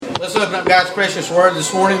Let's open up God's precious Word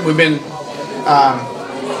this morning. We've been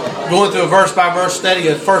going through a verse-by-verse study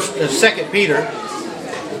of 2 Peter.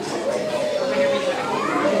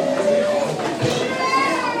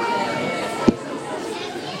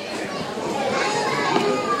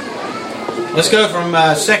 Let's go from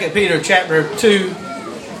 2 Peter chapter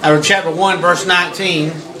 1, verse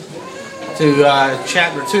 19 to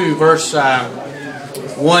chapter 2, verse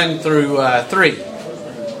 1 through 3.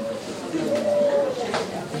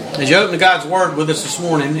 As you open God's Word with us this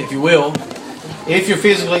morning, if you will, if you're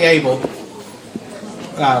physically able,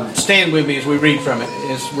 stand with me as we read from it,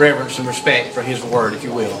 as reverence and respect for His Word, if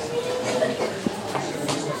you will.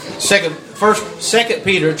 2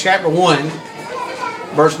 Peter chapter 1,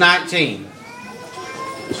 verse 19.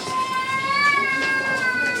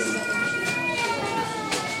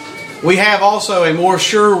 We have also a more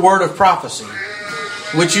sure word of prophecy,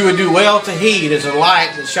 which you would do well to heed as a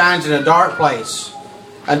light that shines in a dark place,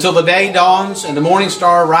 until the day dawns and the morning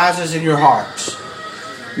star rises in your hearts.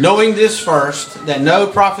 Knowing this first, that no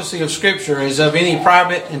prophecy of Scripture is of any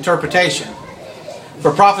private interpretation.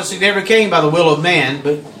 For prophecy never came by the will of man,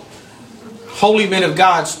 but holy men of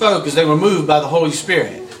God spoke as they were moved by the Holy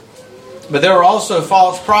Spirit. But there are also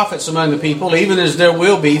false prophets among the people, even as there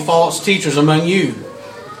will be false teachers among you,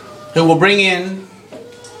 who will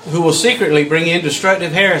secretly bring in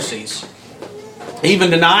destructive heresies,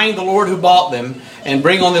 even denying the Lord who bought them, and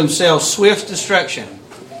bring on themselves swift destruction.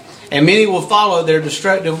 And many will follow their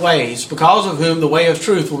destructive ways, because of whom the way of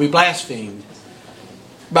truth will be blasphemed.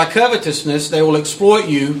 By covetousness they will exploit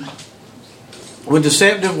you with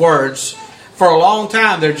deceptive words. For a long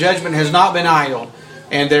time their judgment has not been idle,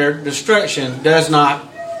 and their destruction does not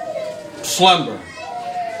slumber.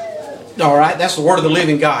 All right, that's the word of the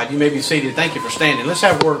living God. You may be seated. Thank you for standing. Let's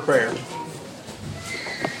have a word of prayer.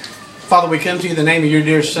 Father, we come to you in the name of your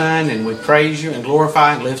dear Son, and we praise you and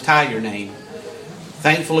glorify and lift high your name.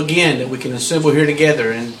 Thankful again that we can assemble here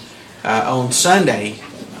together and on Sunday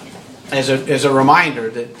as a reminder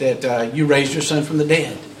that you raised your Son from the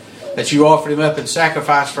dead, that you offered him up in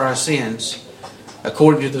sacrifice for our sins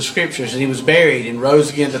according to the Scriptures, and he was buried and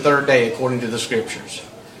rose again the third day according to the Scriptures.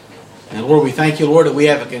 And Lord, we thank you, Lord, that we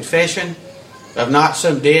have a confession of not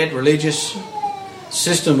some dead religious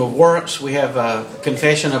system of works. We have a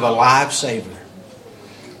confession of a live Savior.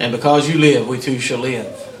 And because you live, we too shall live.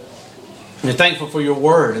 And we're thankful for your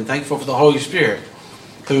Word, and thankful for the Holy Spirit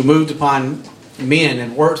who moved upon men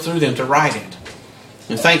and worked through them to write it.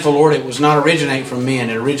 And thankful, Lord, it was not originate from men,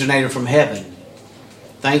 it originated from heaven.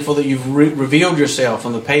 Thankful that you've revealed yourself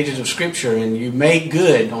on the pages of Scripture, and you made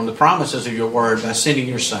good on the promises of your Word by sending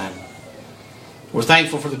your Son. We're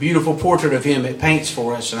thankful for the beautiful portrait of Him it paints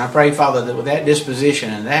for us. And I pray, Father, that with that disposition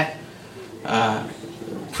and that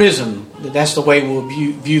prism, that's the way we'll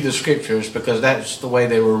view the Scriptures, because that's the way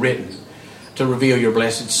they were written, to reveal your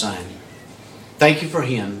blessed Son. Thank you for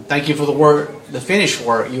Him. Thank you for the work, the finished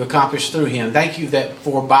work you accomplished through Him. Thank you that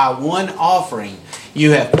for by one offering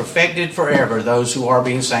you have perfected forever those who are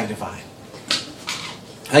being sanctified.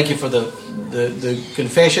 Thank you for the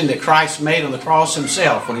confession that Christ made on the cross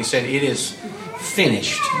Himself when He said, "It is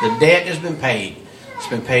finished." The debt has been paid. It's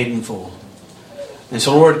been paid in full. And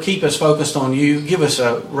so, Lord, keep us focused on you. Give us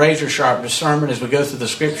a razor-sharp discernment as we go through the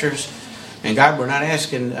Scriptures. And God, we're not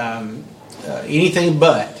asking anything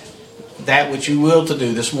but that which you will to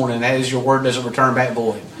do this morning. That is, your word doesn't return back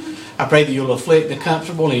void. I pray that you'll afflict the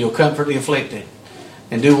comfortable and you'll comfort the afflicted.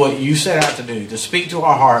 And do what you set out to do, to speak to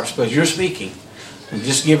our hearts, because you're speaking. And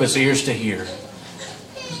just give us ears to hear.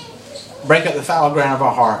 Break up the fallow ground of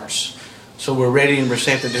our hearts, so we're ready and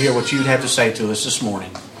receptive to hear what you'd have to say to us this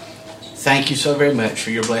morning. Thank you so very much for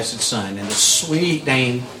your blessed Son. In the sweet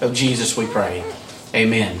name of Jesus we pray.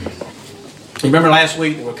 Amen. You remember last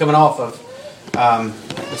week that we're coming off of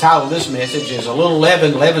the title of this message is A Little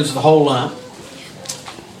Leaven Leavens the Whole Lump.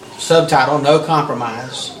 Subtitle, No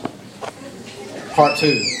Compromise. Part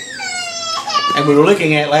 2. And we were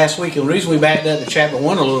looking at last week, and the reason we backed up to chapter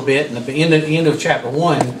 1 a little bit, and the end of chapter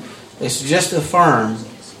 1, is just to affirm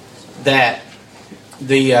that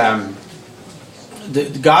the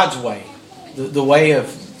God's way, the way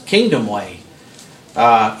of kingdom way,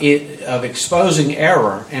 of exposing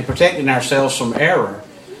error and protecting ourselves from error,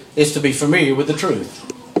 is to be familiar with the truth.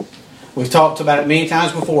 We've talked about it many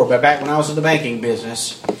times before, but back when I was in the banking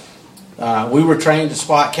business, we were trained to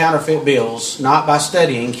spot counterfeit bills, not by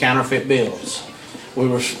studying counterfeit bills. We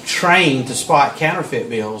were trained to spot counterfeit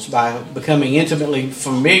bills by becoming intimately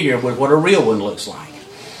familiar with what a real one looks like.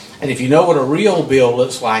 And if you know what a real bill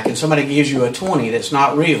looks like, and somebody gives you a 20 that's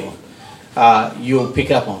not real, you'll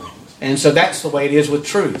pick up on it. And so that's the way it is with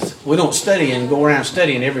truth. We don't study and go around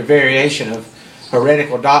studying every variation of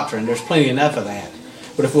heretical doctrine. There's plenty enough of that.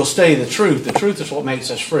 But if we'll study the truth is what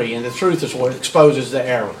makes us free, and the truth is what exposes the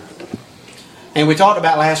error. And we talked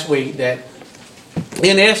about last week that,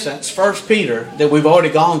 in essence, 1 Peter, that we've already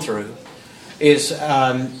gone through, is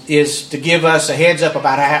to give us a heads up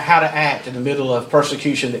about how to act in the middle of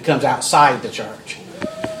persecution that comes outside the church.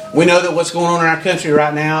 We know that what's going on in our country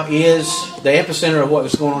right now is, the epicenter of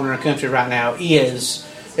what's going on in our country right now is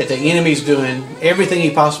that the enemy's doing everything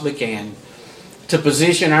he possibly can to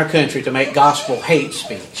position our country to make gospel hate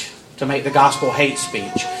speech, to make the gospel hate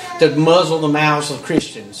speech, to muzzle the mouths of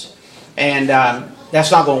Christians. And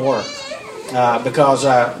that's not going to work because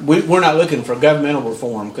we're not looking for governmental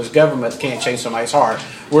reform, because government can't change somebody's heart.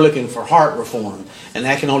 We're looking for heart reform, and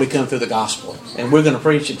that can only come through the gospel. And we're going to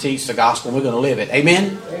preach and teach the gospel, and we're going to live it.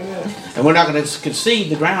 Amen? Amen. And we're not going to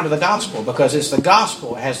concede the ground of the gospel, because it's the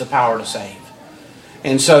gospel that has the power to save.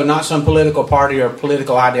 And so not some political party or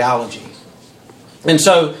political ideology. And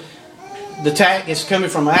so the attack is coming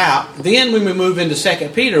from out. Then when we move into 2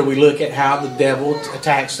 Peter, we look at how the devil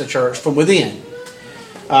attacks the church from within.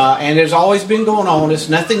 And there's always been going on. It's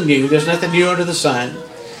nothing new. There's nothing new under the sun.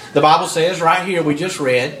 The Bible says right here, we just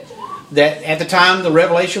read, that at the time the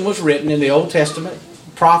Revelation was written in the Old Testament,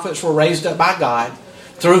 prophets were raised up by God,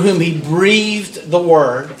 through whom He breathed the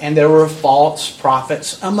word, and there were false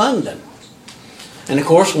prophets among them. And of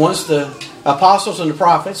course, once the apostles and the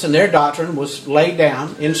prophets and their doctrine was laid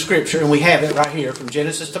down in Scripture, and we have it right here from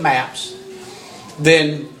Genesis to Maps,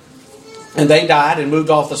 and they died and moved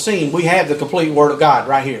off the scene, we have the complete Word of God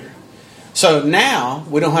right here. So now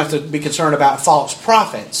we don't have to be concerned about false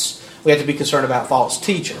prophets. We have to be concerned about false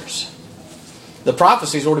teachers. The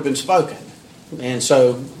prophecy's already been spoken. And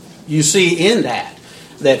so you see in that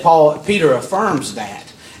Peter affirms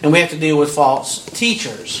that. And we have to deal with false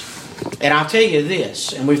teachers. And I'll tell you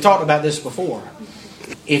this, and we've talked about this before.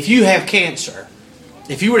 If you have cancer,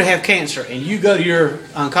 if you were to have cancer and you go to your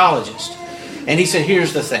oncologist and he said,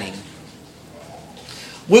 here's the thing.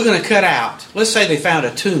 We're going to cut out, let's say they found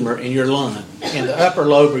a tumor in your lung, in the upper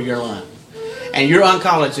lobe of your lung. And your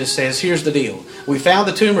oncologist says, here's the deal. We found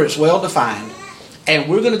the tumor, it's well defined, and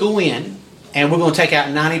we're going to go in and we're going to take out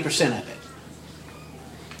 90% of it.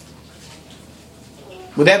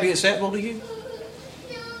 Would that be acceptable to you?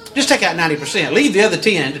 Just take out 90%. Leave the other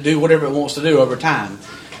 10 to do whatever it wants to do over time.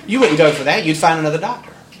 You wouldn't go for that. You'd find another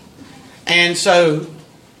doctor. And so,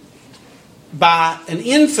 by an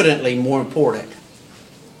infinitely more important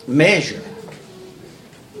measure,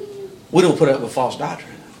 we don't put up with false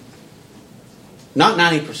doctrine. Not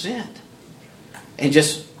 90%. And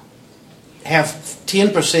just have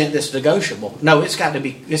 10% that's negotiable. No, it's got to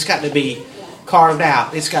be carved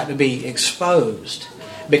out. It's got to be exposed,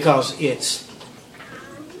 because it's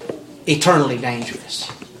eternally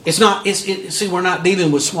dangerous. See, we're not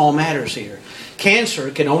dealing with small matters here. Cancer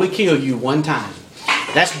can only kill you one time.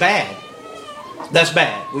 That's bad. That's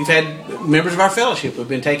bad. We've had members of our fellowship who've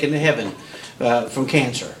been taken to heaven from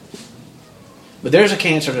cancer. But there's a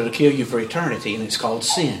cancer that'll kill you for eternity, and it's called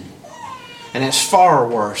sin. And that's far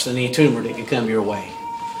worse than any tumor that can come your way.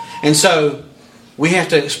 And so we have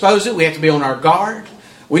to expose it. We have to be on our guard.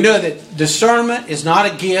 We know that discernment is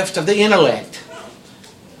not a gift of the intellect.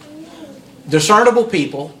 Discernible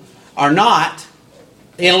people are not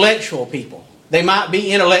intellectual people. They might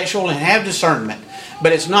be intellectual and have discernment,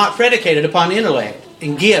 but it's not predicated upon intellect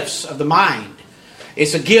and gifts of the mind.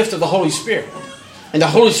 It's a gift of the Holy Spirit. And the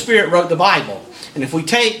Holy Spirit wrote the Bible. And if we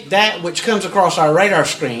take that which comes across our radar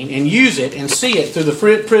screen and use it and see it through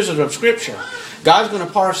the prism of Scripture, God's going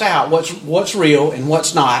to parse out what's real and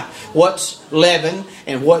what's not, what's leaven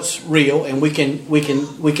and what's real, and we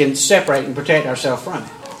can separate and protect ourselves from it.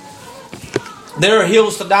 There are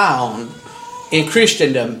hills to die on in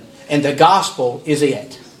Christendom, and the gospel is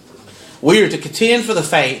it. We are to contend for the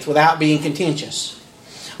faith without being contentious.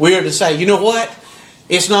 We are to say, you know what?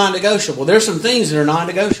 It's non-negotiable. There's some things that are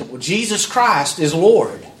non-negotiable. Jesus Christ is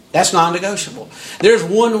Lord. That's non-negotiable. There's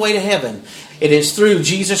one way to heaven. It is through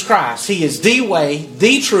Jesus Christ. He is the way,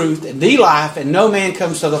 the truth, and the life, and no man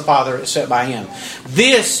comes to the Father except by Him.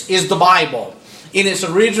 This is the Bible in its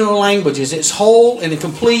original languages. It's whole and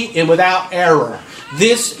complete and without error.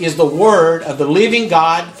 This is the Word of the living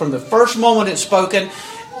God from the first moment it's spoken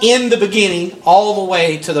in the beginning all the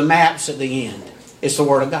way to the maps at the end. It's the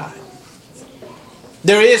Word of God.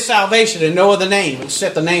 There is salvation in no other name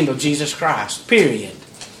except the name of Jesus Christ. Period.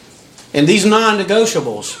 And these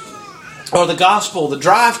non-negotiables are the gospel, the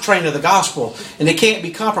drivetrain of the gospel, and they can't be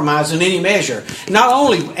compromised in any measure. Not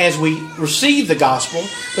only as we receive the gospel,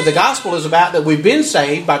 but the gospel is about that we've been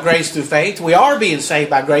saved by grace through faith. We are being saved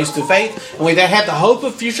by grace through faith, and we have the hope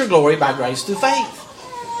of future glory by grace through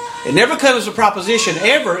faith. It never comes a proposition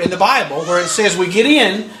ever in the Bible where it says we get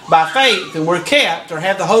in by faith and we're kept or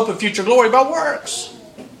have the hope of future glory by works.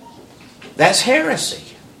 That's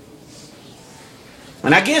heresy.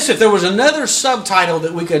 And I guess if there was another subtitle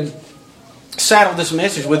that we could saddle this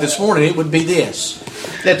message with this morning, it would be this: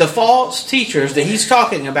 that the false teachers that he's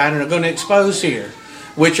talking about and are going to expose here,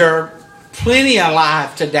 which are plenty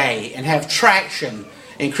alive today and have traction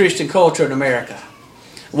in Christian culture in America,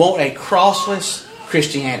 want a crossless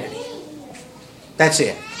Christianity. That's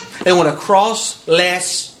it. They want a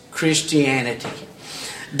crossless Christianity.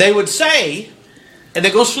 They would say, and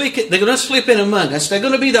they're going to slip in among us, they're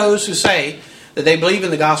going to be those who say that they believe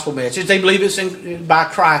in the gospel message. They believe it's by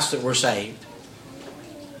Christ that we're saved.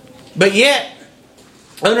 But yet,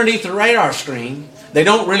 underneath the radar screen, they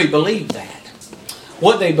don't really believe that.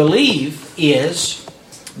 What they believe is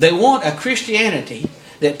they want a Christianity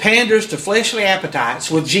that panders to fleshly appetites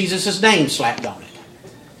with Jesus' name slapped on it.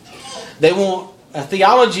 They want a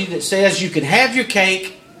theology that says you can have your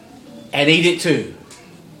cake and eat it too.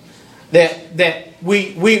 That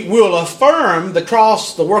we will affirm the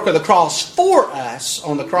cross, the work of the cross for us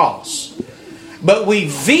on the cross, but we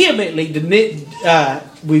vehemently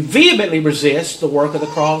resist the work of the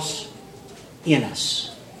cross in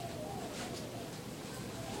us.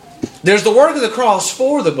 There's the work of the cross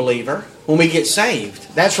for the believer when we get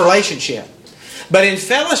saved. That's relationship. But in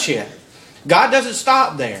fellowship, God doesn't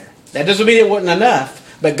stop there. That doesn't mean it wasn't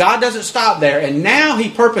enough, but God doesn't stop there. And now He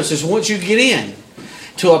purposes, once you get in,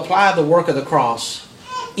 to apply the work of the cross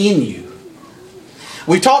in you.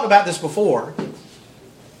 We've talked about this before.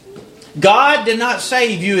 God did not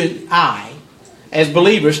save you and I as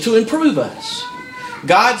believers to improve us.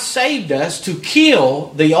 God saved us to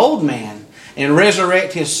kill the old man and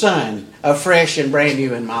resurrect His Son afresh and brand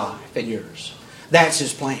new in my life and yours. That's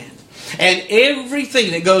His plan. And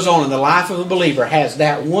everything that goes on in the life of a believer has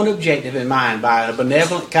that one objective in mind by a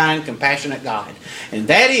benevolent, kind, compassionate God. And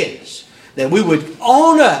that is that we would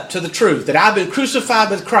own up to the truth that I've been crucified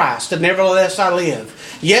with Christ, and nevertheless I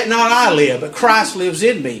live. Yet not I live, but Christ lives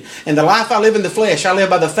in me. And the life I live in the flesh, I live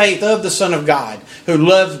by the faith of the Son of God, who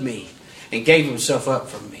loved me and gave Himself up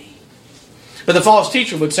for me. But the false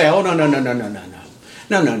teacher would say, oh,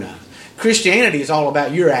 no. Christianity is all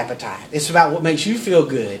about your appetite. It's about what makes you feel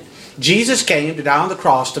good. Jesus came to die on the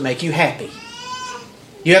cross to make you happy.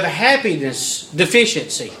 You have a happiness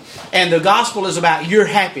deficiency. And the gospel is about your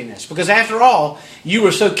happiness. Because after all, you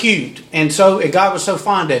were so cute and God was so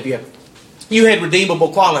fond of you. You had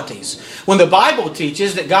redeemable qualities. When the Bible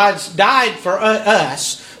teaches that God died for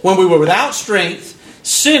us when we were without strength,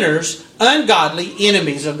 sinners, ungodly,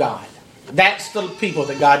 enemies of God. That's the people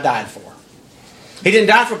that God died for. He didn't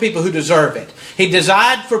die for people who deserve it. He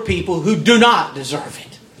died for people who do not deserve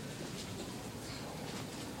it.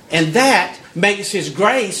 And that makes His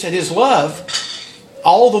grace and His love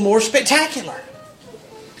all the more spectacular.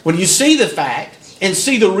 When you see the fact and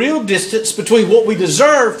see the real distance between what we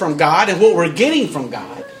deserve from God and what we're getting from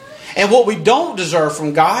God, and what we don't deserve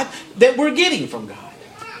from God that we're getting from God.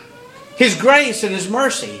 His grace and His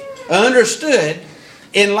mercy are understood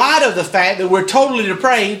in light of the fact that we're totally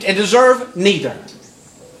depraved and deserve neither.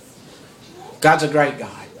 God's a great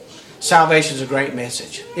God. Salvation is a great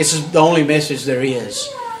message. It's the only message there is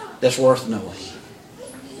that's worth knowing.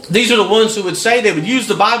 These are the ones who would say they would use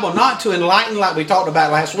the Bible not to enlighten like we talked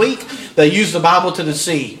about last week. They use the Bible to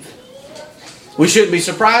deceive. We shouldn't be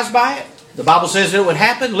surprised by it. The Bible says it would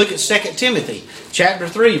happen. Look at 2 Timothy chapter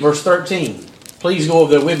 3 verse 13. Please go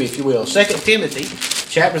over there with me if you will. 2 Timothy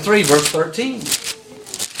chapter 3 verse 13.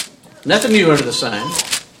 Nothing new under the sun.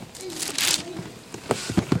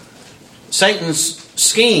 Satan's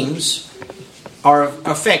schemes are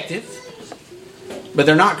effective, but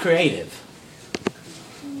they're not creative.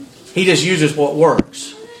 He just uses what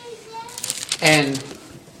works and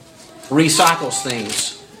recycles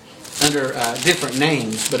things under different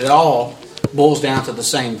names, but it all boils down to the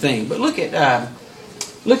same thing. But look at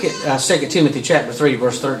 2 Timothy chapter 3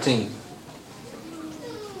 verse 13.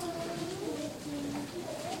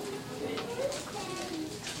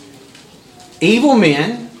 Evil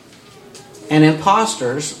men and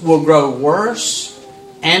impostors will grow worse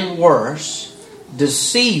and worse,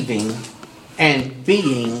 deceiving and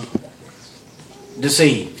being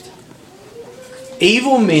deceived.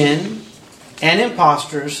 Evil men and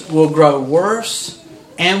impostors will grow worse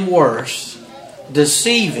and worse,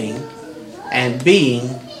 deceiving and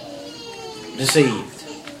being deceived.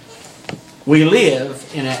 We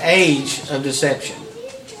live in an age of deception.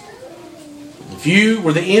 If you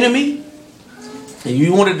were the enemy and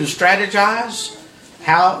you wanted to strategize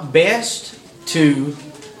how best to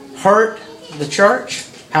hurt the church,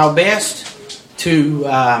 how best to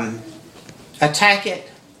attack it,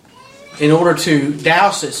 in order to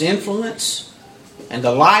douse its influence and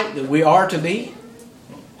the light that we are to be,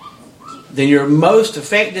 then your most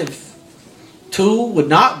effective tool would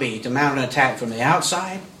not be to mount an attack from the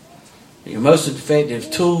outside. Your most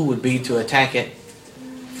effective tool would be to attack it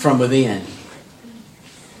from within.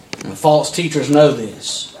 And false teachers know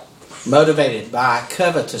this, motivated by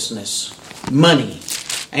covetousness, money,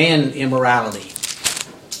 and immorality.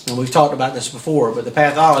 And we've talked about this before, but the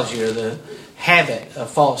pathology or the habit of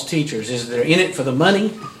false teachers is they're in it for the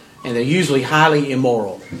money, and they're usually highly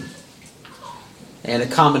immoral, and a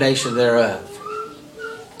combination thereof.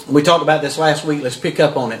 We talked about this last week. Let's pick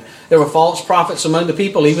up on it. There were false prophets among the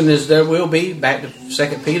people, even as there will be, back to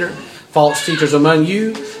 2 Peter, false teachers among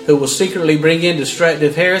you who will secretly bring in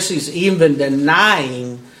destructive heresies, even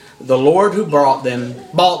denying the Lord who bought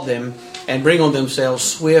them, and bring on themselves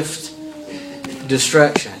swift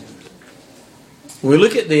destruction. When we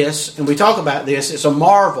look at this and we talk about this, it's a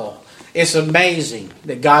marvel. It's amazing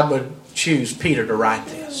that God would choose Peter to write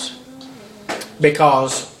this,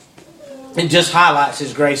 because it just highlights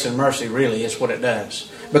His grace and mercy, really, is what it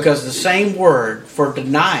does. Because the same word for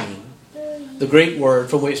denying, the Greek word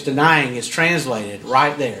for which denying is translated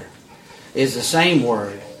right there, is the same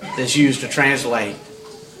word that's used to translate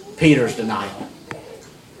Peter's denial.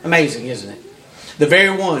 Amazing, isn't it? The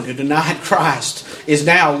very one who denied Christ is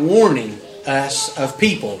now warning us of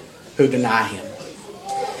people who deny Him.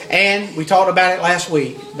 And we talked about it last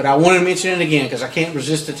week, but I want to mention it again because I can't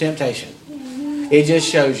resist the temptation. It just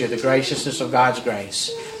shows you the graciousness of God's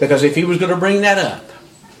grace. Because if He was going to bring that up,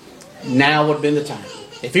 now would have been the time.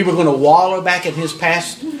 If He were going to wallow back in His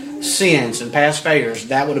past sins and past failures,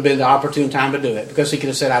 that would have been the opportune time to do it. Because He could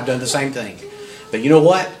have said, I've done the same thing. But you know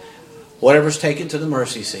what? Whatever's taken to the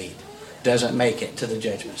mercy seat doesn't make it to the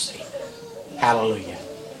judgment seat. Hallelujah.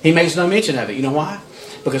 He makes no mention of it. You know why?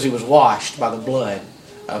 Because He was washed by the blood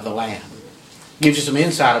of the Lamb. Gives you some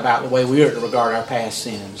insight about the way we are to regard our past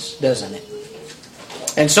sins, doesn't it?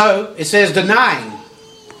 And so, it says denying.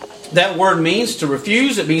 That word means to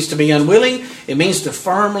refuse. It means to be unwilling. It means to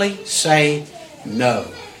firmly say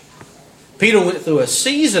no. Peter went through a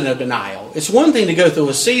season of denial. It's one thing to go through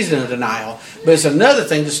a season of denial, but it's another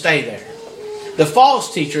thing to stay there. The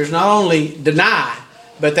false teachers not only deny,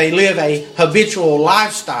 but they live a habitual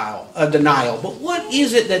lifestyle of denial. But what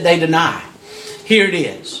is it that they deny? Here it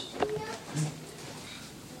is.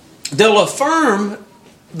 They'll affirm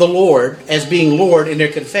the Lord as being Lord in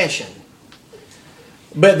their confession,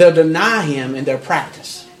 but they'll deny Him in their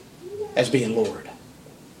practice as being Lord.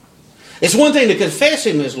 It's one thing to confess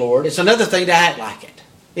Him as Lord. It's another thing to act like it,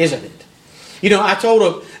 isn't it? You know, I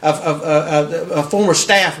told a former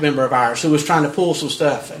staff member of ours who was trying to pull some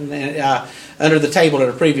stuff under the table at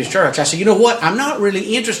a previous church. I said, you know what? I'm not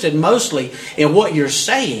really interested mostly in what you're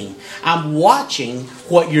saying. I'm watching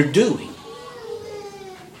what you're doing.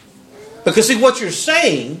 Because see, what you're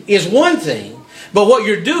saying is one thing, but what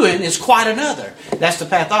you're doing is quite another. That's the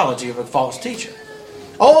pathology of a false teacher.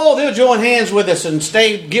 Oh, they'll join hands with us and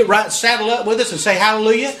get right, saddle up with us and say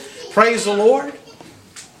hallelujah, praise the Lord.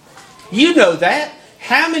 You know that.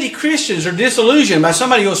 How many Christians are disillusioned by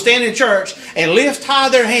somebody who will stand in church and lift high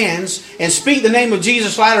their hands and speak the name of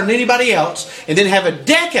Jesus louder than anybody else, and then have a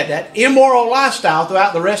decadent, immoral lifestyle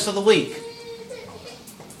throughout the rest of the week?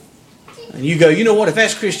 And you go, you know what, if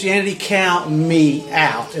that's Christianity, count me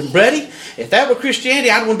out. And buddy, if that were Christianity,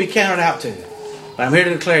 I'd want to be counted out too. But I'm here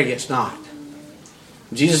to declare you it's not.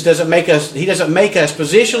 Jesus doesn't make us, He doesn't make us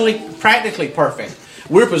positionally, practically perfect.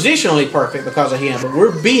 We're positionally perfect because of Him, but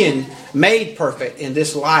we're being made perfect in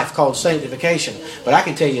this life called sanctification. But I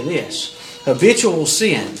can tell you this, habitual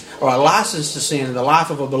sin, or a license to sin in the life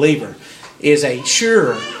of a believer, is a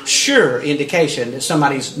sure indication that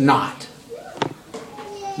somebody's not.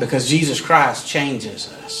 Because Jesus Christ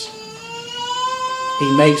changes us.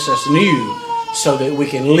 He makes us new so that we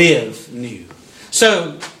can live new.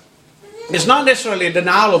 So, it's not necessarily a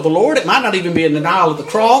denial of the Lord. It might not even be a denial of the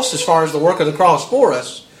cross as far as the work of the cross for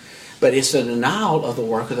us. But it's a denial of the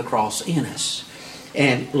work of the cross in us.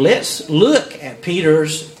 And let's look at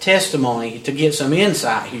Peter's testimony to get some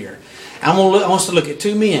insight here. I want us to look at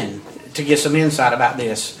two men to get some insight about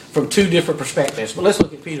this from two different perspectives. But let's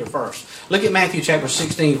look at Peter first. Look at Matthew chapter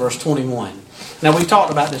 16, verse 21. Now, we've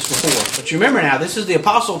talked about this before. But you remember now, this is the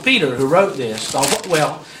Apostle Peter who wrote this.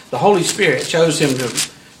 Well, the Holy Spirit chose him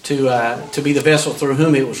to be the vessel through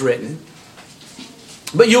whom it was written.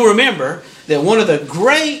 But you'll remember that one of the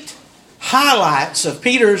great highlights of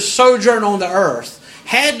Peter's sojourn on the earth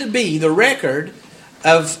had to be the record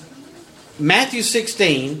of Matthew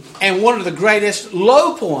 16, and one of the greatest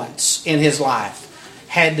low points in his life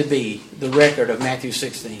had to be the record of Matthew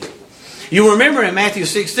 16. You remember in Matthew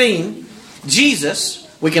 16, Jesus,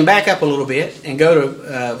 we can back up a little bit and go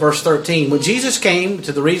to verse 13. When Jesus came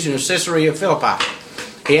to the region of Caesarea Philippi,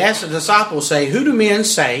 he asked the disciples, say, who do men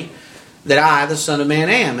say that I, the Son of Man,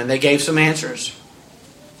 am? And they gave some answers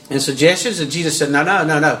and suggestions. And Jesus said, no. I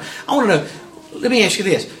want to know, let me ask you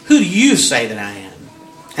this. Who do you say that I am?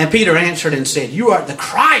 And Peter answered and said, you are the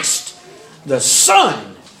Christ, the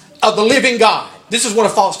Son of the living God. This is what a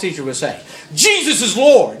false teacher would say. Jesus is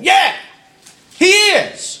Lord. Yeah, He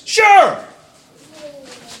is. Sure.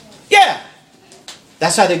 Yeah.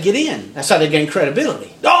 That's how they get in. That's how they gain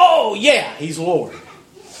credibility. Oh, yeah, He's Lord.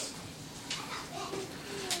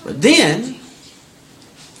 But then,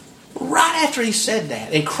 right after He said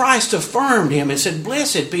that, and Christ affirmed Him and said,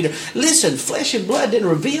 blessed Peter, listen, flesh and blood didn't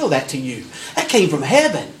reveal that to you. That came from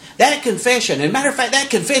heaven. That confession, and matter of fact, that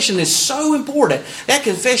confession is so important. That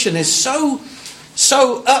confession is so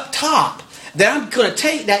up top that I'm going to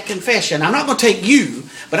take that confession. I'm not going to take you,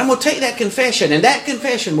 but I'm going to take that confession, and that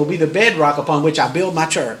confession will be the bedrock upon which I build my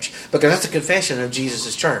church, because that's the confession of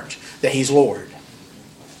Jesus' church, that He's Lord.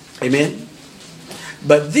 Amen?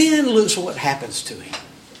 But then look what happens to Him.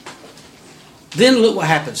 Then look what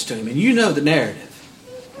happens to Him, and you know the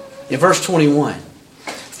narrative. In verse 21,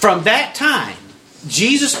 from that time,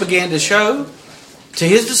 Jesus began to show to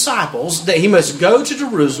His disciples that He must go to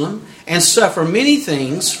Jerusalem and suffer many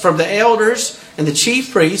things from the elders and the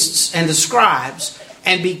chief priests and the scribes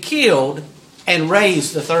and be killed and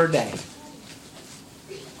raised the third day.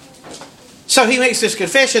 So He makes this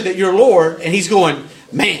confession that you're Lord, and He's going,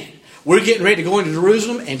 man, we're getting ready to go into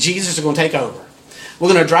Jerusalem and Jesus is going to take over.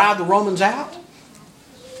 We're going to drive the Romans out.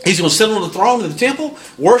 He's going to sit on the throne of the temple.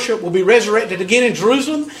 Worship will be resurrected again in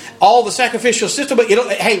Jerusalem. All the sacrificial system. But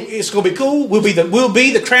hey, it's going to be cool. We'll be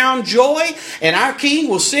the crown joy. And our King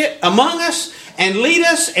will sit among us and lead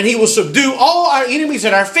us. And He will subdue all our enemies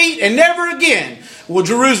at our feet. And never again will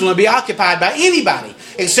Jerusalem be occupied by anybody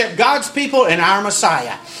except God's people and our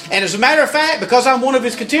Messiah. And as a matter of fact, because I'm one of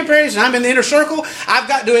His contemporaries and I'm in the inner circle, I've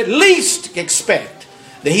got to at least expect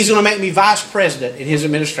that He's going to make me vice president in His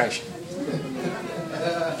administration.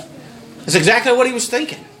 That's exactly what He was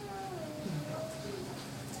thinking.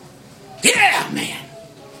 Yeah, man.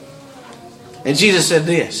 And Jesus said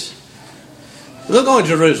this. We'll go to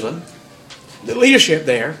Jerusalem. The leadership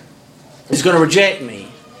there is going to reject me.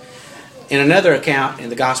 In another account in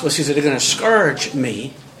the Gospel, he said they're going to scourge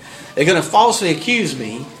me. They're going to falsely accuse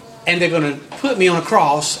me. And they're going to put me on a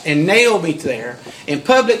cross and nail me there in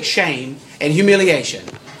public shame and humiliation.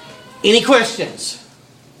 Any questions?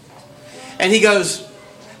 And He goes,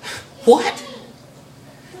 what?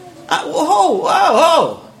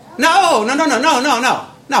 Whoa. No.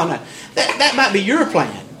 That might be your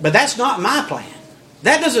plan, but that's not my plan.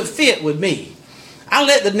 That doesn't fit with me. I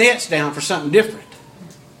let the nets down for something different.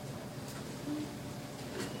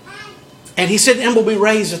 And He said, and we'll be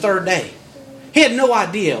raised the third day. He had no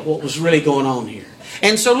idea what was really going on here.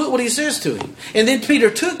 And so look what He says to him. And then Peter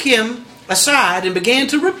took him aside and began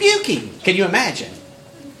to rebuke him. Can you imagine?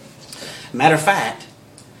 Matter of fact,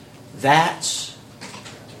 that's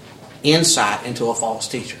insight into a false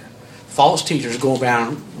teacher. False teachers go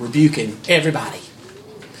around rebuking everybody.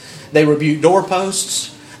 They rebuke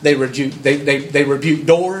doorposts. They rebuke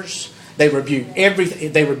doors. They rebuke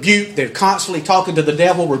everything. They're constantly talking to the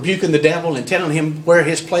devil, rebuking the devil and telling him where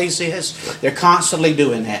his place is. They're constantly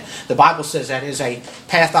doing that. The Bible says that is a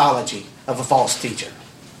pathology of a false teacher.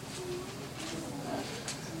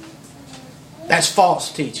 That's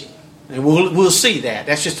false teaching. And we'll see that.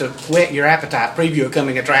 That's just to whet your appetite, preview of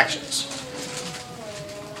coming attractions.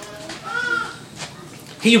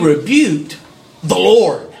 He rebuked the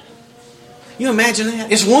Lord. You imagine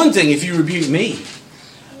that? It's one thing if you rebuke me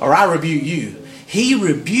or I rebuke you. He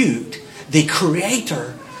rebuked the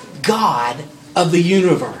Creator, God of the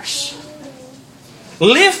universe.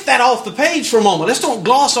 Lift that off the page for a moment. Let's don't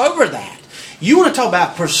gloss over that. You want to talk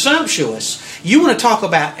about presumptuous. You want to talk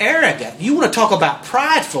about arrogant. You want to talk about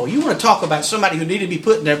prideful. You want to talk about somebody who needed to be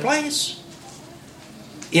put in their place.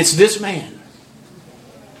 It's this man.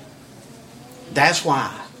 That's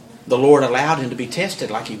why the Lord allowed him to be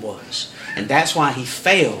tested like he was. And that's why he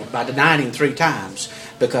failed by denying Him 3 times.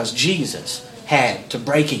 Because Jesus had to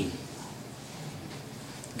break him.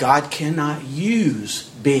 God cannot use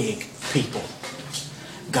big people.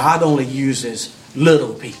 God only uses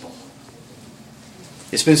little people.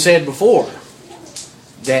 It's been said before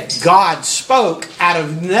that God spoke out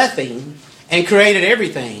of nothing and created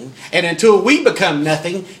everything. And until we become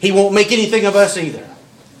nothing, He won't make anything of us either.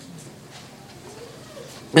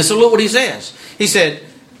 And so look what He says. He said,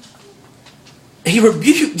 He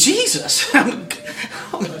rebuked Jesus. And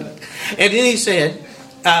then he said,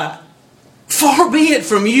 far be it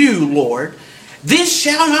from you, Lord, this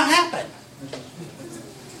shall not happen.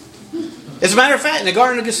 As a matter of fact, in the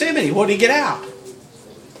Garden of Gethsemane, what did he get out?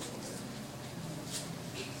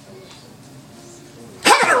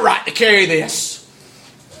 I got a right to carry this.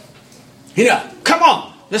 Come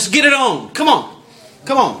on, let's get it on. Come on.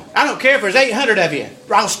 Come on. I don't care if there's 800 of you.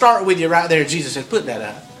 I'll start with you right there. Jesus said, put that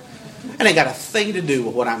up. It ain't got a thing to do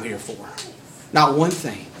with what I'm here for. Not one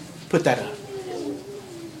thing. Put that up.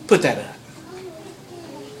 Put that up.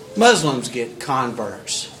 Muslims get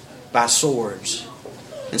converts by swords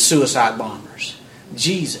and suicide bombers.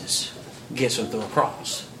 Jesus gets them through a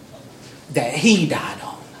cross that He died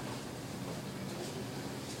on.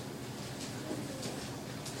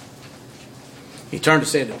 He turned and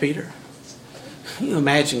said to Peter, can you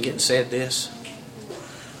imagine getting said this?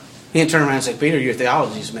 He didn't turn around and say, Peter, your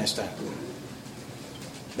theology's messed up.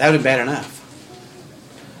 That would have been bad enough.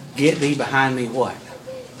 Get thee behind me what?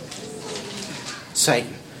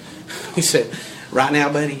 Satan. He said, right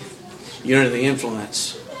now, buddy, you're under the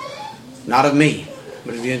influence, not of me,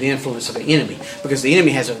 but of the influence of the enemy. Because the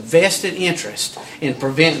enemy has a vested interest in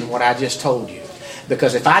preventing what I just told you.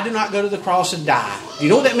 Because if I do not go to the cross and die, do you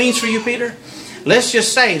know what that means for you, Peter? Let's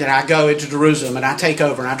just say that I go into Jerusalem and I take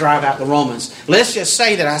over and I drive out the Romans. Let's just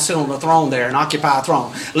say that I sit on the throne there and occupy a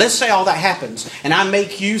throne. Let's say all that happens and I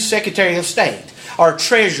make you Secretary of State or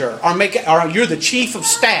Treasurer or you're the Chief of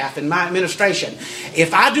Staff in my administration.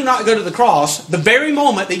 If I do not go to the cross, the very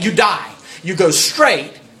moment that you die, you go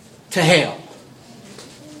straight to hell.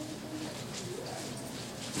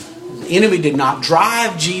 The enemy did not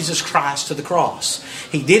drive Jesus Christ to the cross.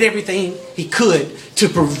 He did everything he could to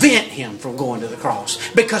prevent him from going to the cross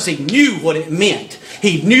because he knew what it meant.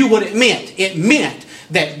 He knew what it meant. It meant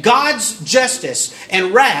that God's justice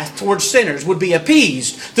and wrath towards sinners would be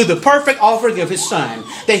appeased through the perfect offering of His Son.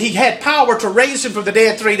 That He had power to raise Him from the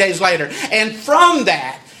dead 3 days later. And from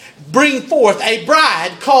that, bring forth a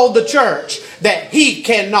bride called the church that He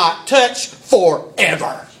cannot touch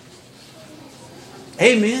forever.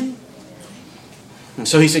 Amen. And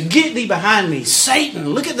so He said, get thee behind me, Satan.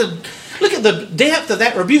 Look at the depth of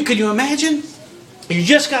that rebuke. Can you imagine? You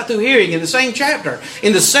just got through hearing in the same chapter,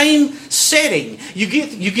 in the same setting. You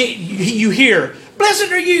hear,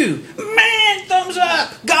 blessed are you. Man, thumbs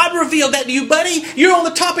up. God revealed that to you, buddy. You're on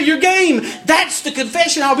the top of your game. That's the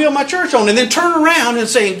confession I'll build my church on. And then turn around and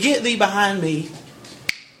say, get thee behind me,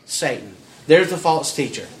 Satan. There's the false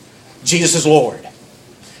teacher. Jesus is Lord.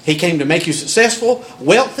 He came to make you successful,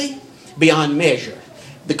 wealthy, beyond measure.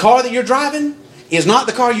 The car that you're driving is not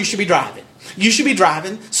the car you should be driving. You should be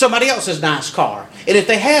driving somebody else's nice car. And if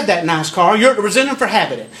they have that nice car, you're to resent them for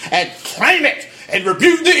having it. And claim it. And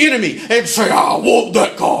rebuke the enemy. And say, I want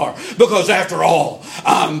that car. Because after all,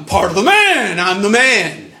 I'm part of the man. I'm the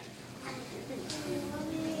man.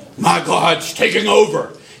 My God's taking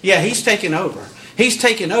over. Yeah, He's taking over. He's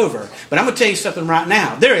taken over. But I'm going to tell you something right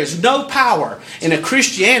now. There is no power in a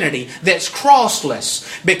Christianity that's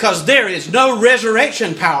crossless, because there is no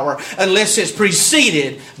resurrection power unless it's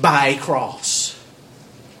preceded by a cross.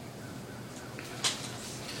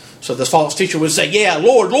 So the false teacher would say, yeah,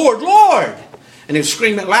 Lord, Lord, Lord. And he would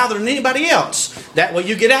scream it louder than anybody else. That way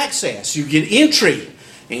you get access. You get entry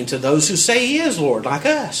into those who say He is Lord, like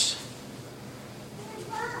us.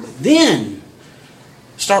 But then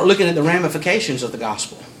start looking at the ramifications of the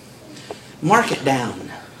gospel. Mark it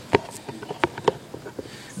down.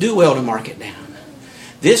 Do well to mark it down.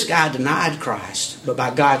 This guy denied Christ, but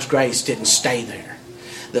by God's grace didn't stay there.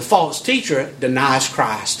 The false teacher denies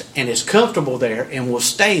Christ and is comfortable there and will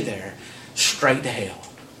stay there straight to hell.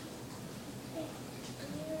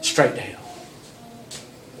 Straight to hell.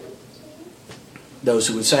 Those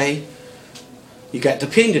who would say, you got the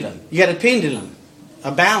pendulum. You got a pendulum.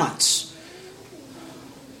 A balance.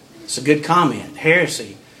 It's a good comment.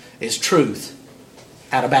 Heresy is truth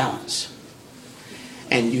out of balance.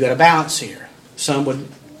 And you got a balance here. Some would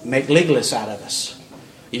make legalists out of us.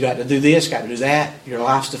 You got to do this, got to do that. Your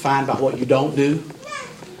life's defined by what you don't do.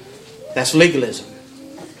 That's legalism.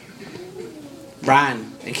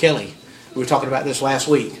 Brian and Kelly, we were talking about this last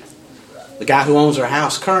week. The guy who owns our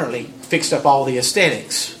house currently fixed up all the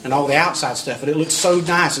aesthetics and all the outside stuff, and it looks so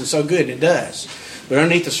nice and so good, and it does. But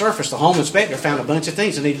underneath the surface, the home inspector found a bunch of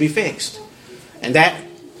things that need to be fixed. And that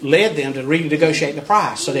led them to renegotiate the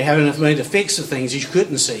price. So they have enough money to fix the things you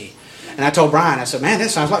couldn't see. And I told Brian, I said, man, that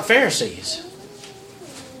sounds like Pharisees.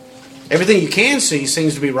 Everything you can see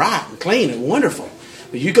seems to be right and clean and wonderful.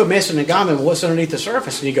 But you go messing and gomming with what's underneath the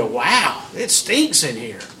surface and you go, wow, it stinks in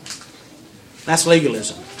here. That's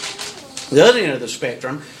legalism. The other end of the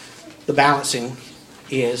spectrum, the balancing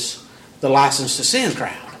is the license to sin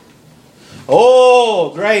crowd.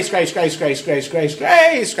 Oh, grace, grace, grace, grace, grace, grace,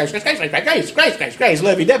 grace, grace, grace, grace, grace, grace, grace, grace, grace,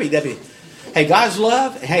 lovey, dovey, dovey. Hey, God's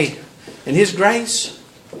love, hey, and His grace,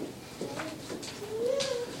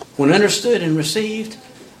 when understood and received,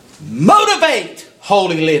 motivate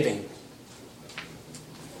holy living.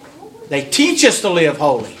 They teach us to live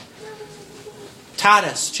holy.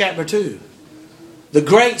 Titus chapter 2. The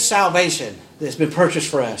great salvation that's been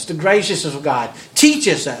purchased for us, the graciousness of God,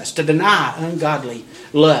 teaches us to deny ungodly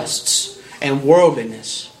lusts and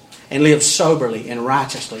worldliness and live soberly and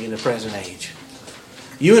righteously in the present age.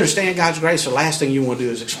 You understand God's grace, the last thing you want to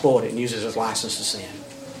do is exploit it and use it as license to sin.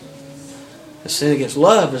 The sin against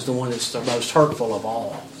love is the one that's the most hurtful of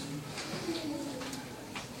all.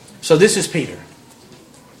 So this is Peter.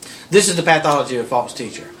 This is the pathology of a false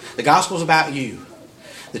teacher. The gospel is about you.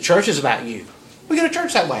 The church is about you. We get a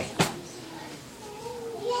church that way.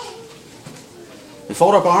 We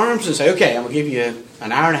fold up our arms and say, okay, I'm going to give you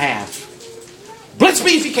an hour and a half. Blitz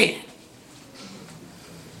me if you can.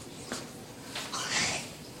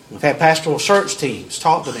 We've had pastoral search teams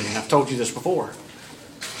talk to me, and I've told you this before.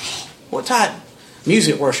 What type of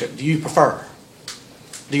music worship do you prefer?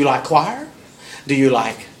 Do you like choir? Do you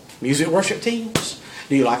like music worship teams?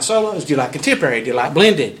 Do you like solos? Do you like contemporary? Do you like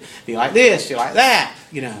blended? Do you like this? Do you like that?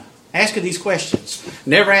 You know, asking these questions.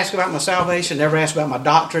 Never ask about my salvation. Never ask about my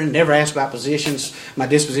doctrine. Never ask about positions, my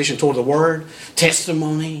disposition toward the Word.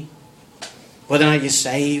 Testimony. Whether or not you're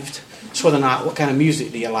saved. It's whether or not, what kind of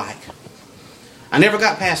music do you like? I never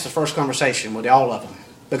got past the first conversation with all of them.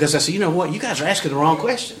 Because I said, you know what? You guys are asking the wrong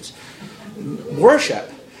questions.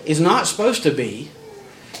 Worship is not supposed to be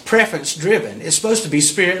preference driven. It's supposed to be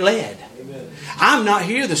spirit led. I'm not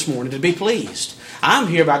here this morning to be pleased. I'm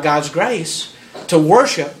here by God's grace to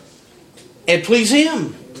worship and please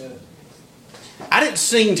Him. I didn't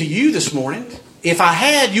sing to you this morning. If I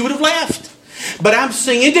had, you would have left. But I'm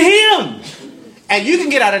singing to Him. And you can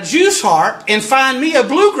get out a juice harp and find me a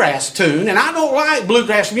bluegrass tune. And I don't like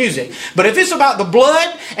bluegrass music. But if it's about the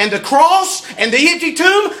blood and the cross and the empty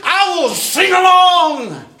tomb, I will sing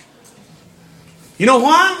along. You know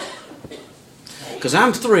why? Because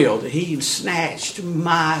I'm thrilled that He snatched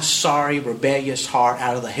my sorry, rebellious heart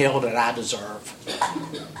out of the hell that I deserve.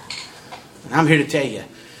 And I'm here to tell you,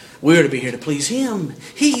 we're to be here to please Him.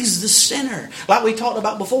 He's the sinner. Like we talked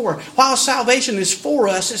about before, while salvation is for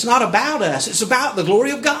us, it's not about us. It's about the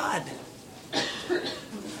glory of God.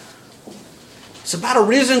 It's about a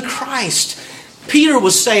risen Christ. Peter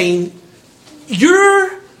was saying,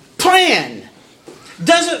 your plan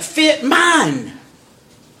doesn't fit mine.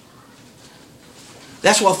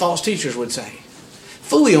 That's what false teachers would say.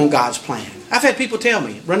 Fully on God's plan. I've had people tell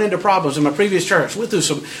me, run into problems in my previous church. Went through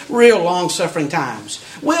some real long-suffering times.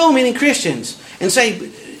 Well-meaning Christians. And say,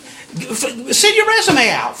 send your resume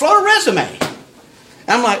out. Float a resume. And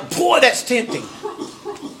I'm like, boy, that's tempting.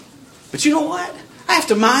 But you know what? I have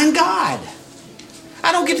to mind God.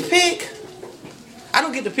 I don't get to pick. I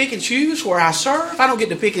don't get to pick and choose where I serve. I don't get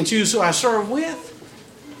to pick and choose who I serve with.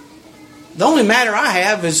 The only matter I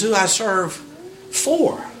have is who I serve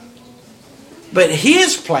for. But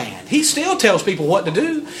His plan, He still tells people what to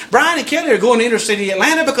do. Brian and Kelly are going to Intercity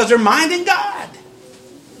Atlanta because they're minding God.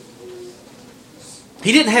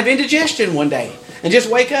 He didn't have indigestion one day and just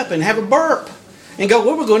wake up and have a burp and go,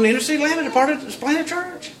 well, we're going to Intercity Atlanta to part of this Planet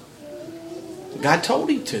Church. God told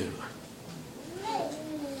him to.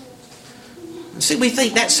 See, we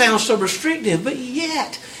think that sounds so restrictive, but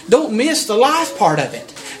yet, don't miss the life part of it.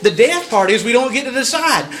 The death part is we don't get to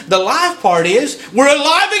decide. The life part is we're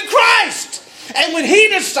alive in Christ. And when He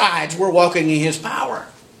decides, we're walking in His power.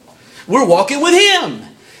 We're walking with Him.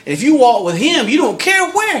 And if you walk with Him, you don't care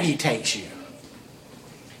where He takes you.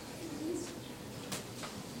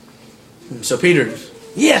 And so Peter,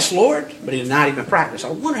 yes, Lord, but he did not even practice. I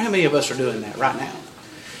wonder how many of us are doing that right now.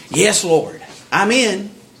 Yes, Lord, I'm in.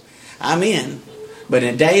 I'm in. But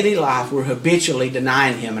in daily life, we're habitually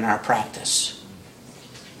denying Him in our practice.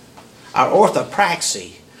 Our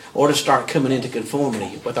orthopraxy ought to start coming into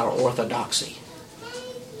conformity with our orthodoxy.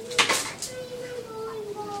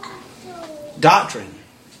 Doctrine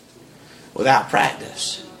without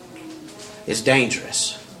practice is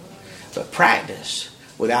dangerous. But practice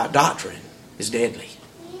without doctrine is deadly.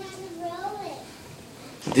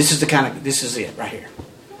 This is it right here.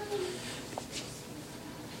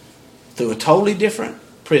 Through a totally different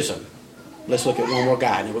prism. Let's look at one more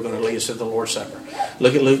guy and then we're going to lead us to the Lord's Supper.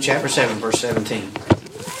 Look at Luke chapter 7, verse 17.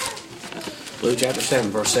 Luke chapter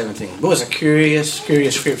 7, verse 17. Boy, it's a curious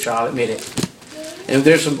scripture, I'll admit it. And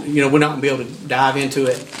there's some, we're not going to be able to dive into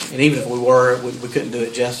it. And even if we were, we couldn't do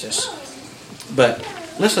it justice. But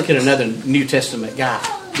Let's look at another New Testament guy.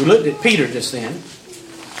 We looked at Peter just then,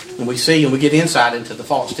 and we get insight into the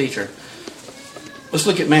false teacher. Let's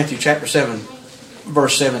look at Matthew chapter 7,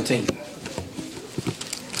 verse 17.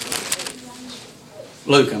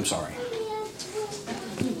 Luke, I'm sorry.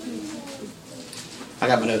 I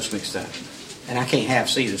got my notes mixed up. And I can't have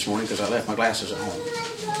C this morning because I left my glasses at home.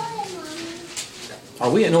 Are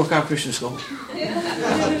we at North Carolina Christian School?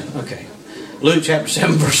 Okay. Luke chapter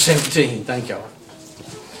 7, verse 17. Thank y'all.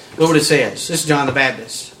 Look what it says. This is John the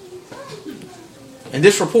Baptist. And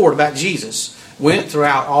this report about Jesus went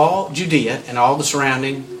throughout all Judea and all the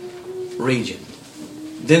surrounding region.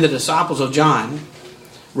 Then the disciples of John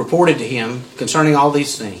reported to him concerning all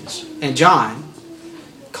these things. And John,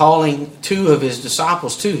 calling two of his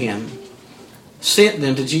disciples to him, sent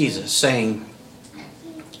them to Jesus, saying,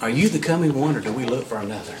 "Are you the coming one, or do we look for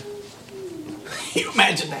another?" Can you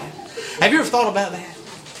imagine that? Have you ever thought about that?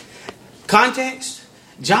 Context: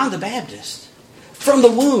 John the Baptist, from the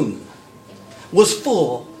womb, was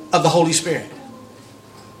full of the Holy Spirit.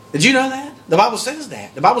 Did you know that? The Bible says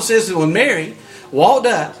that. The Bible says that when Mary walked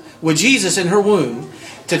up with Jesus in her womb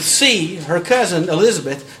to see her cousin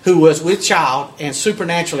Elizabeth, who was with child, and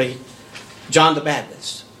supernaturally John the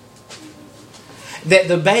Baptist, that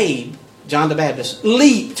the babe, John the Baptist,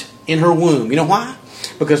 leaped in her womb. You know why?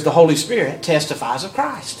 Because the Holy Spirit testifies of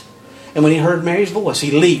Christ. And when he heard Mary's voice,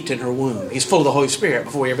 he leaped in her womb. He's full of the Holy Spirit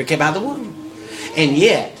before he ever came out of the womb. And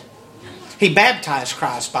yet, he baptized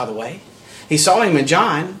Christ, by the way. He saw him in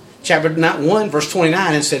John chapter 1, verse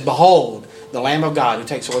 29, and said, "Behold, the Lamb of God who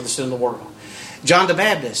takes away the sin of the world." John the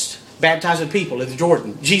Baptist baptizing people at the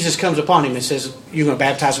Jordan. Jesus comes upon him and says, "You're going to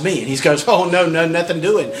baptize me." And he goes, "Oh, no, nothing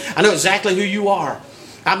doing. I know exactly who you are.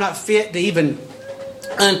 I'm not fit to even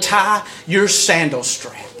untie your sandal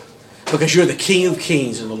strap, because you're the King of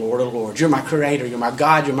Kings and the Lord of Lords. You're my Creator. You're my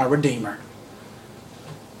God. You're my Redeemer."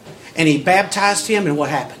 And he baptized him, and what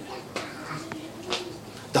happened?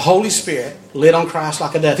 The Holy Spirit lit on Christ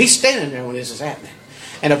like a dove. He's standing there when this is happening.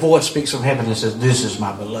 And a voice speaks from heaven and says, "This is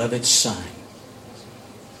my beloved Son.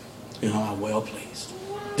 You know, I'm well pleased."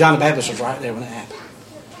 John the Baptist was right there when it happened.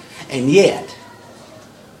 And yet,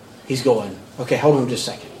 he's going, "Okay, hold on just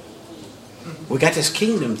a second. We got this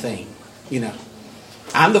kingdom thing, you know.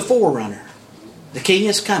 I'm the forerunner. The king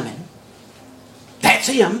is coming. That's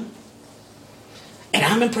him. And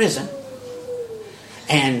I'm in prison.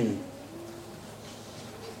 And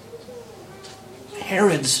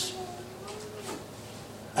Herod's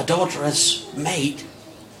adulterous mate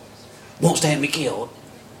wants to have me killed."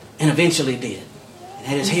 And eventually did. And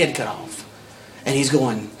had his head cut off. And he's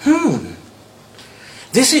going,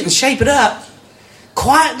 this isn't shaping up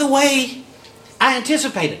quite the way I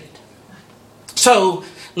anticipated it. So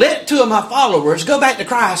let two of my followers go back to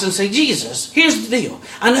Christ and say, "Jesus, here's the deal.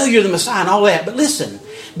 I know you're the Messiah and all that, but listen,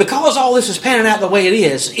 because all this is panning out the way it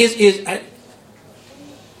is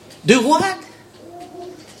do what?"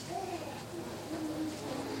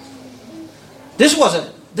 This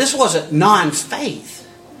wasn't non-faith.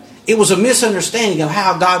 It was a misunderstanding of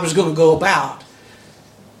how God was going to go about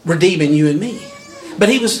redeeming you and me. But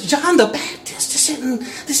he was John the Baptist.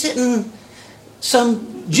 This isn't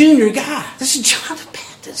some junior guy. This is John the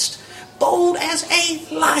Baptist, bold as a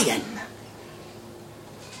lion.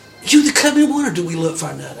 "You the coming one, or do we look for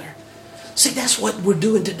another?" See, that's what we're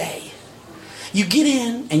doing today. You get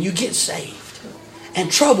in and you get saved,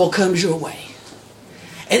 and trouble comes your way.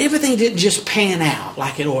 And everything didn't just pan out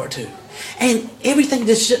like it ought to. And everything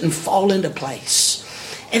just didn't fall into place.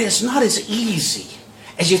 And it's not as easy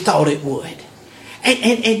as you thought it would.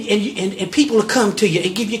 And people will come to you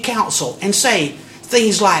and give you counsel and say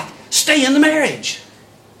things like, "Stay in the marriage."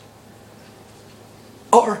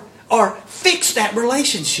 Or fix that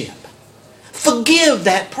relationship. Forgive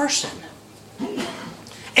that person.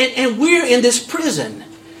 And we're in this prison,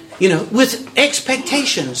 you know, with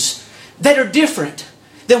expectations that are different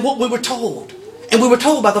than what we were told. And we were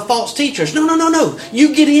told by the false teachers, no.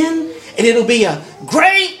 You get in and it'll be a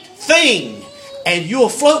great thing. And you'll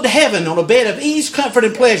float to heaven on a bed of ease, comfort,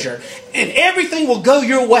 and pleasure. And everything will go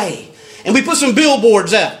your way. And we put some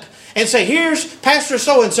billboards up and say, "Here's Pastor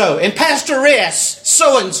so-and-so and Pastoress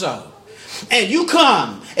so-and-so. And you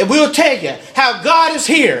come and we'll tell you how God is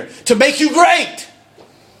here to make you great."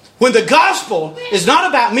 When the gospel is not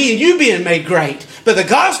about me and you being made great, but the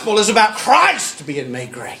gospel is about Christ being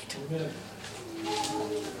made great.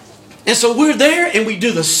 And so we're there and we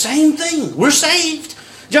do the same thing. We're saved.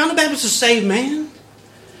 John the Baptist is a saved man.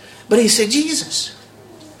 But he said, "Jesus,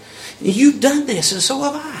 you've done this and so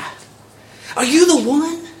have I. Are you the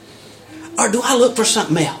one? Or do I look for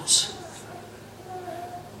something else?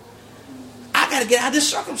 I got to get out of this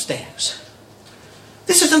circumstance.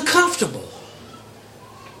 This is uncomfortable.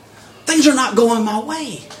 Things are not going my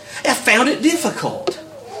way. I found it difficult.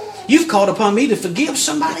 You've called upon me to forgive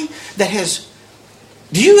somebody that has...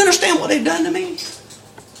 Do you understand what they've done to me?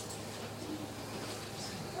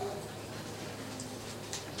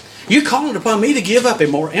 You're calling upon me to give up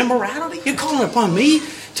immorality? You're calling upon me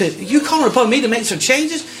to make some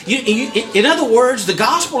changes? In other words, the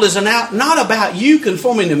gospel is not about you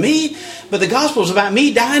conforming to me, but the gospel is about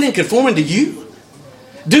me dying and conforming to you.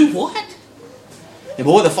 Do what? And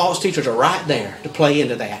boy, the false teachers are right there to play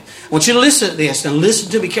into that. I want you to listen to this and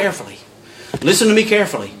listen to me carefully. Listen to me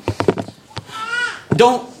carefully.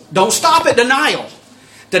 Don't stop at denial.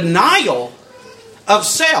 Denial of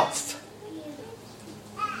self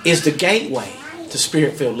is the gateway to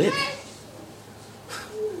Spirit-filled living.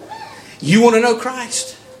 You want to know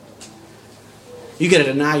Christ? You got to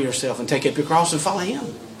deny yourself and take up your cross and follow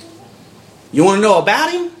Him. You want to know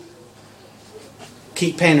about Him?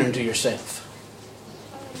 Keep pandering to yourself.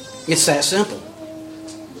 It's that simple.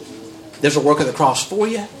 There's a work of the cross for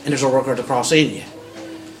you, and there's a work of the cross in you.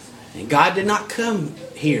 And God did not come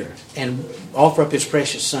here and offer up His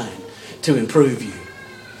precious Son to improve you.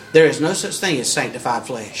 There is no such thing as sanctified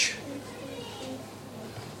flesh.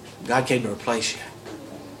 God came to replace you.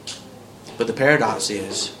 But the paradox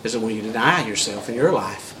is that when you deny yourself in your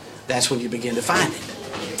life, that's when you begin to find it.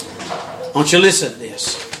 I want you to listen to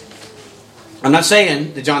this. I'm not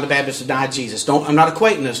saying that John the Baptist denied Jesus. I'm not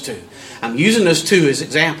equating those two. I'm using those two as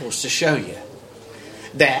examples to show you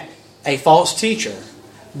that a false teacher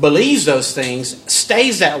believes those things,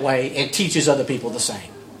 stays that way, and teaches other people the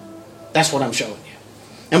same. That's what I'm showing you.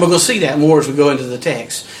 And we're going to see that more as we go into the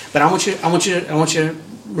text. But I want you to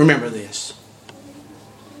remember this.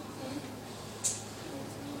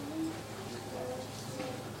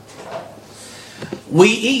 We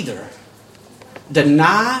either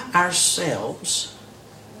deny ourselves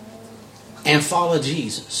and follow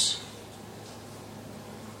Jesus,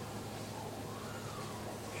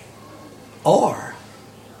 or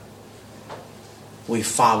we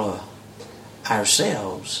follow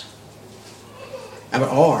ourselves,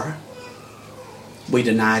 or we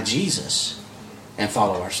deny Jesus and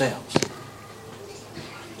follow ourselves.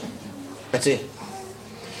 That's it.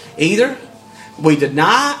 Either we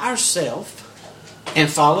deny ourselves and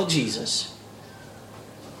follow Jesus,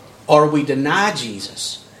 or we deny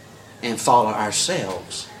Jesus and follow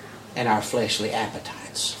ourselves and our fleshly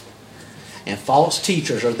appetites. And false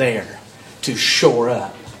teachers are there to shore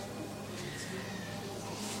up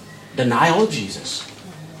denial of Jesus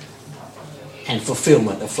and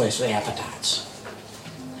fulfillment of fleshly appetites.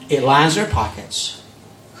 It lines their pockets,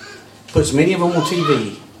 puts many of them on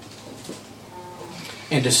TV,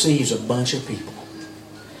 and deceives a bunch of people.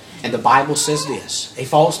 And the Bible says this: a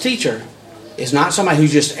false teacher is not somebody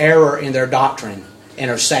who's just error in their doctrine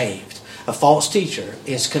and are saved. A false teacher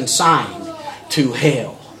is consigned to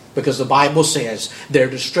hell, because the Bible says their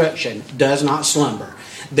destruction does not slumber.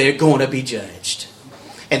 They're going to be judged.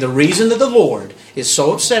 And the reason that the Lord is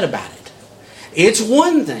so upset about it, it's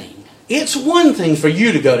one thing for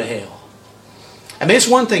you to go to hell. I mean, it's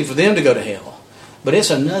one thing for them to go to hell, but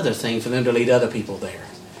it's another thing for them to lead other people there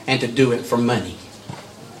and to do it for money.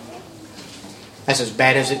 That's as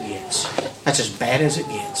bad as it gets. That's as bad as it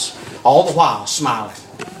gets. All the while smiling.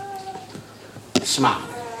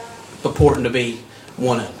 Smiling. Purporting to be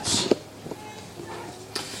one of us.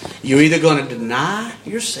 You're either going to deny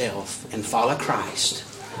yourself and follow Christ,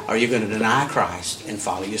 or you're going to deny Christ and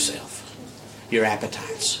follow yourself. Your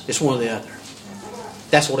appetites. It's one or the other.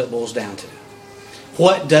 That's what it boils down to.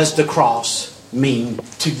 What does the cross mean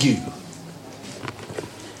to you?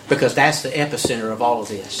 Because that's the epicenter of all of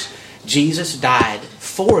this. Jesus died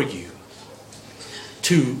for you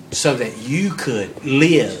so that you could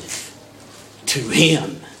live to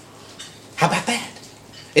Him. How about that?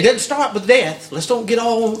 It doesn't start with death. Let's don't get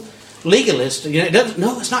all legalist.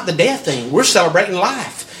 No, it's not the death thing. We're celebrating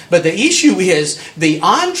life. But the issue is the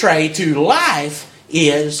entree to life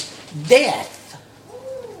is death.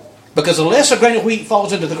 Because unless a grain of wheat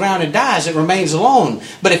falls into the ground and dies, it remains alone.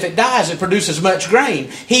 But if it dies, it produces much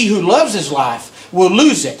grain. He who loves his life will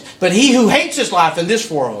lose it. But he who hates his life in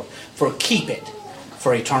this world, for keep it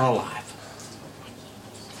for eternal life.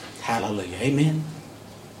 Hallelujah. Amen.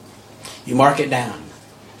 You mark it down.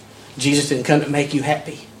 Jesus didn't come to make you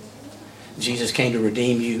happy. Jesus came to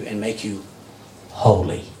redeem you and make you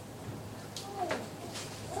holy.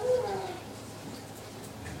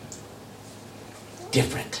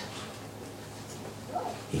 Different.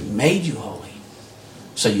 He made you holy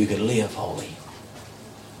so you could live holy.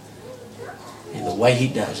 And the way He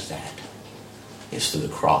does that is through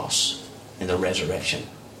the cross and the resurrection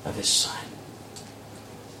of His Son.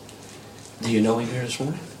 Do you know Him here this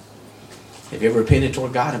morning? Have you ever repented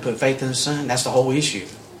toward God and put faith in His Son? That's the whole issue.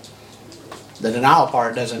 The denial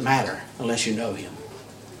part doesn't matter unless you know Him.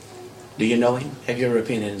 Do you know Him? Have you ever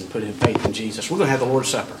repented and put faith in Jesus? We're going to have the Lord's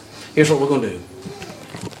Supper. Here's what we're going to do.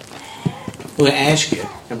 We're going to ask you,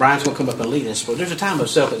 and Brian's going to come up and lead us, but there's a time of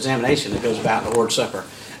self-examination that goes about in the Lord's Supper.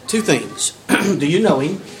 Two things. Do you know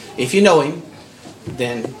Him? If you know Him,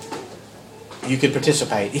 then you can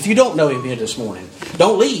participate. If you don't know Him here this morning,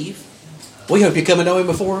 don't leave. We hope you come and know Him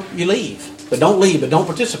before you leave. But don't leave, but don't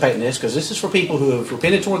participate in this, because this is for people who have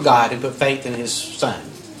repented toward God and put faith in His Son.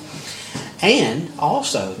 And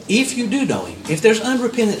also, if you do know Him, if there's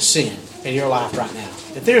unrepentant sin in your life right now,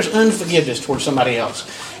 if there's unforgiveness towards somebody else,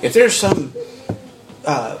 if there's some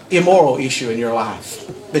immoral issue in your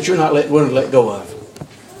life that you're not willing to let go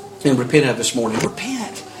of and repent of this morning,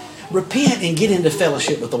 repent. Repent and get into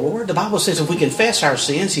fellowship with the Lord. The Bible says if we confess our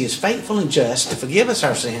sins, He is faithful and just to forgive us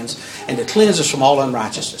our sins and to cleanse us from all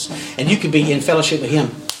unrighteousness. And you can be in fellowship with Him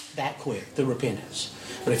that quick through repentance.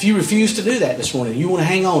 But if you refuse to do that this morning, you want to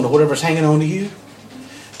hang on to whatever's hanging on to you,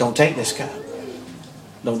 don't take this cup.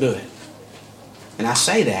 Don't do it. And I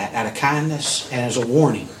say that out of kindness and as a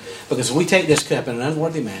warning. Because if we take this cup in an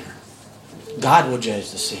unworthy manner, God will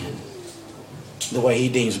judge the sin the way He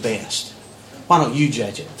deems best. Why don't you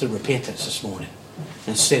judge it through repentance this morning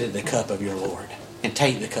and sit at the cup of your Lord and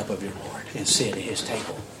take the cup of your Lord and sit at His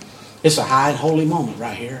table. It's a high and holy moment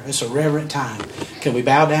right here. It's a reverent time. Can we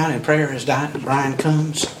bow down in prayer as Brian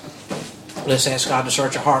comes? Let's ask God to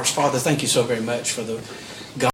search our hearts. Father, thank you so very much for the